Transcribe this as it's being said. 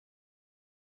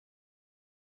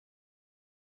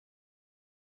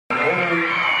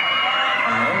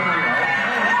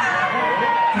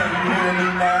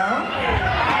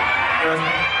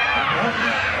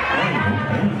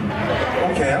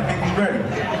ready.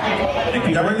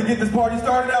 Y'all ready to get this party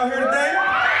started out here today?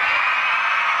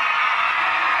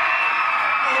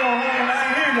 Hold on, I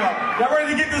ain't hear y'all. Y'all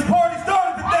ready to get this party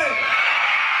started today?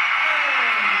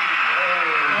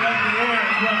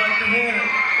 I like the hair.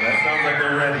 That sounds like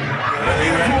they're ready.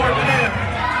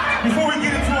 Before we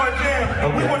get into our jam,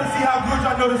 we want to see how good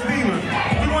y'all know the Steelers.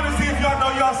 We want to see if y'all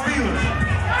know y'all Steelers.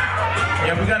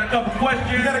 Yeah, we got a couple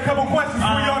questions. We got a couple questions for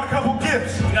y'all and a couple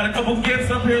gifts. We got a couple gifts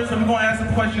up here, so we're going to ask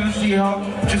some questions to see how,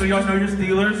 just so y'all know your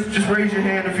Steelers. Just raise your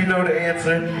hand if you know the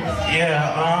answer.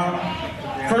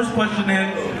 Yeah, first question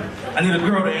is, I need a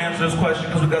girl to answer this question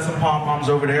because we got some pom-poms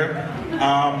over there.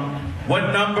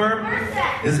 What number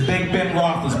is Big Ben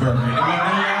Roethlisberger?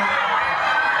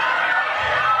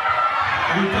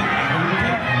 Anyone know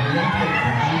that? Who you pick?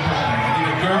 I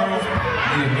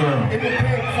need a girl. In the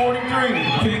pink, 43.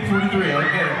 Pink 43,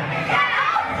 okay.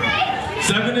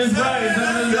 7 is right.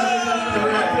 7 is right.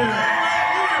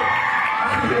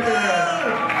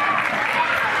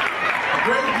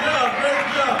 Great job.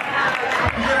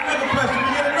 We got another question.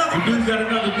 We do got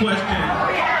another question.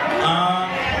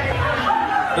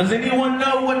 Does anyone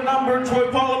know what number Troy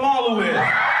Polamalu is?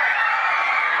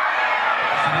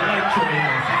 She like Troy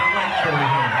here.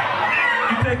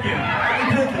 You pick him.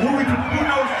 Who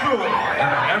knows Troy?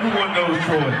 Everyone knows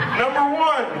Troy. Number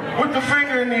 1, with the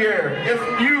finger in the air. It's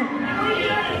you.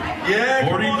 Yeah,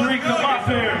 43, come up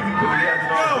here.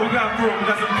 We got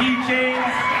some keychains.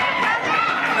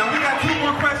 Now we got 2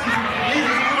 more questions. These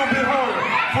are a little bit harder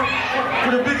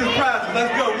for the biggest prizes.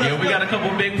 Let's go. Yeah, we got a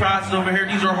couple big prizes over here.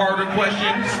 These are harder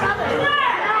questions.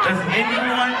 Does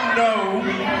anyone know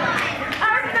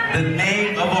the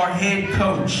name of our head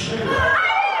coach?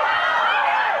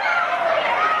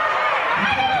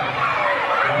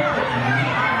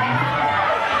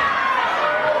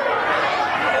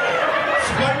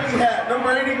 SQUEAKY hat,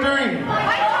 number 83.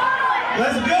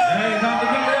 Let's go. Hey, not the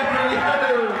good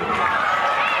after.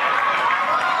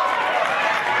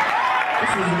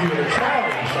 This isn't even a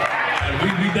challenge.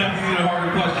 We definitely need a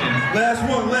harder question. Last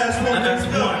one. Let's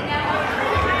go.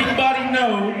 Anybody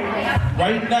know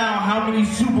right now how many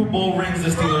Super Bowl rings the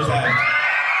Steelers have?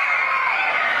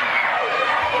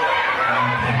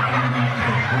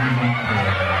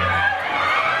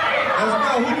 Let's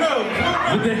go. Who knows?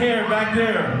 With the hair back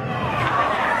there.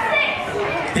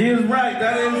 He is right.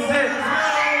 That is 6.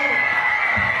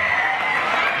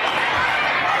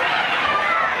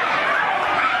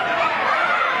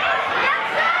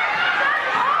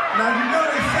 Now you know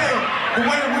they say the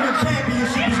way to win a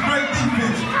championship is great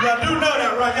defense. Y'all do know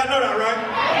that, right? Y'all know that, right?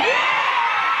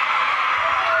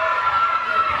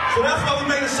 So that's why we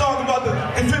made a song about the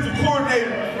defensive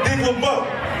coordinator, Lebeau.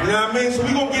 You know what I mean? So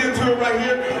we're gonna get into it right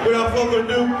here without further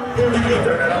ado. Here we go.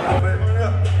 Turn that up a little bit. Turn it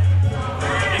up.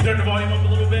 Can you turn the volume up a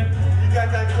little bit? You got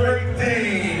that great D.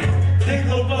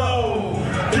 Lebeau.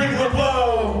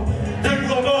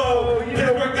 You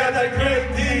better work out that great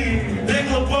D.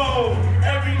 Lebeau.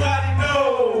 Everybody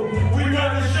know we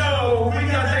run the show. We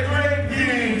got that great D.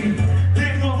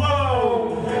 Lebeau.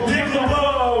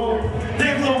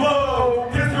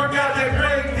 Pittsburgh got that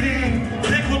great D.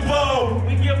 Lebeau.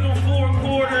 We give them 4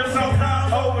 quarters,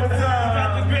 Sometimes overtime. We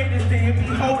got the greatest thing, it be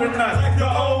holding us. Like the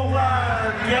old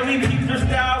line. Yeah, we keep their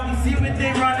style, we see what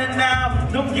they running now.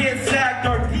 Don't get sacked,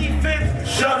 our defense,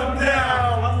 Shut them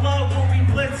down. I love when we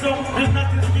blitz them, there's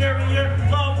nothing scarier.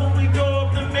 Love when we go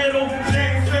up the middle,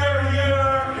 James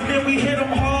Ferrier. and then we hit them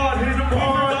hard.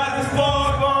 Got the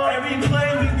spot. Every play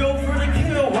we go for the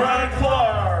kill. Ryan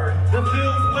Clark, the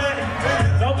field's wet,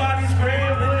 nobody's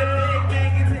scrambling. The big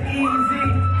bang is easy,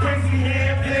 crazy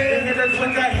Hampton. Hit us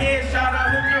with that headshot, I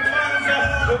hook your thumbs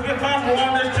up. Look if I'm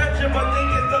on the stretcher, but they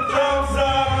get the thumbs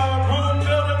up. Home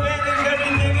field advantage,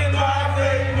 everything in my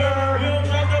favor. We don't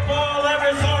drop the ball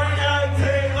ever, sorry, Ike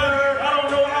Taylor. I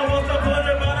don't know how else to put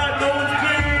it, but I know it's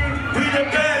clean. We the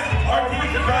best. Our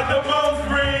team got the most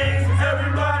rings.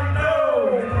 Everybody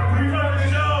knows. We run the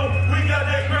show. We got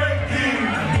that great team.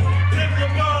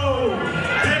 Lebeau.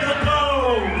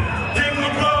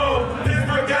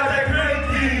 Pittsburgh got that great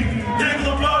team.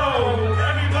 Lebeau.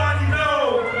 Everybody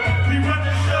knows. We run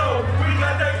the show. We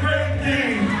got that great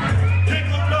team.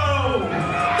 Lebeau.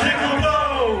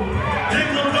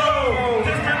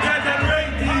 Pittsburgh got that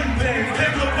great defense.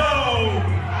 Lebeau.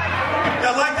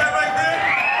 Y'all like that right there?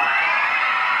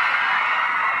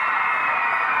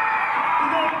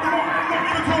 We're gonna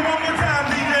give it to him one more time,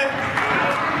 DJ.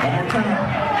 One more time.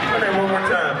 One more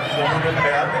time.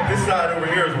 Hey, I think this side over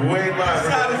here is way live.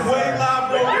 This side is way